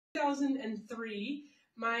2003,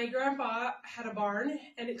 my grandpa had a barn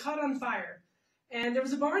and it caught on fire. And there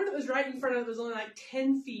was a barn that was right in front of it. It was only like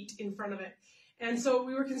 10 feet in front of it. And so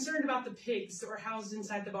we were concerned about the pigs that were housed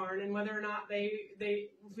inside the barn and whether or not if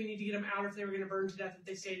we need to get them out, if they were going to burn to death if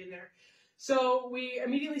they stayed in there. So we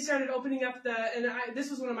immediately started opening up this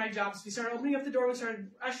was one of my jobs. We started opening up the door. We started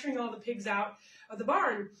ushering all the pigs out of the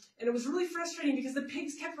barn. And it was really frustrating because the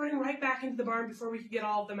pigs kept running right back into the barn before we could get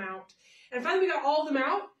all of them out. And finally we got all of them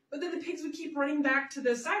out, but then the pigs would keep running back to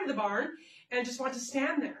the side of the barn and just want to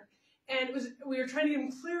stand there. And we were trying to get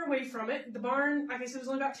them clear away from it. The barn, like I said, was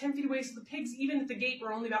only about 10 feet away, so the pigs, even at the gate,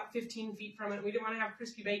 were only about 15 feet from it. We didn't want to have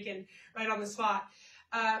crispy bacon right on the spot.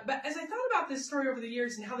 But as I thought about this story over the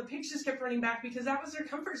years and how the pigs just kept running back because that was their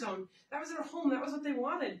comfort zone, that was their home, that was what they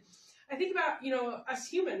wanted. I think about, us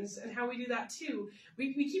humans and how we do that too.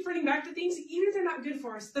 We keep running back to things, even if they're not good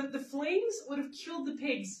for us. The flames would have killed the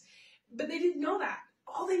pigs, but they didn't know that.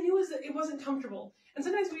 All they knew is that it wasn't comfortable. And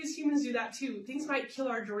sometimes we as humans do that too. Things might kill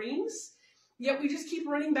our dreams, yet we just keep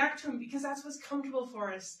running back to them because that's what's comfortable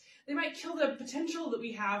for us. They might kill the potential that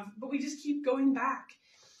we have, but we just keep going back.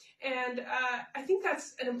 And I think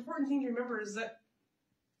that's an important thing to remember, is that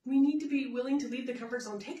we need to be willing to leave the comfort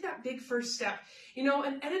zone. Take that big first step.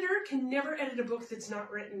 An editor can never edit a book that's not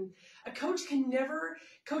written. A coach can never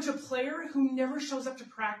coach a player who never shows up to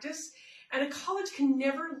practice. And a college can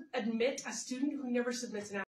never admit a student who never submits an application.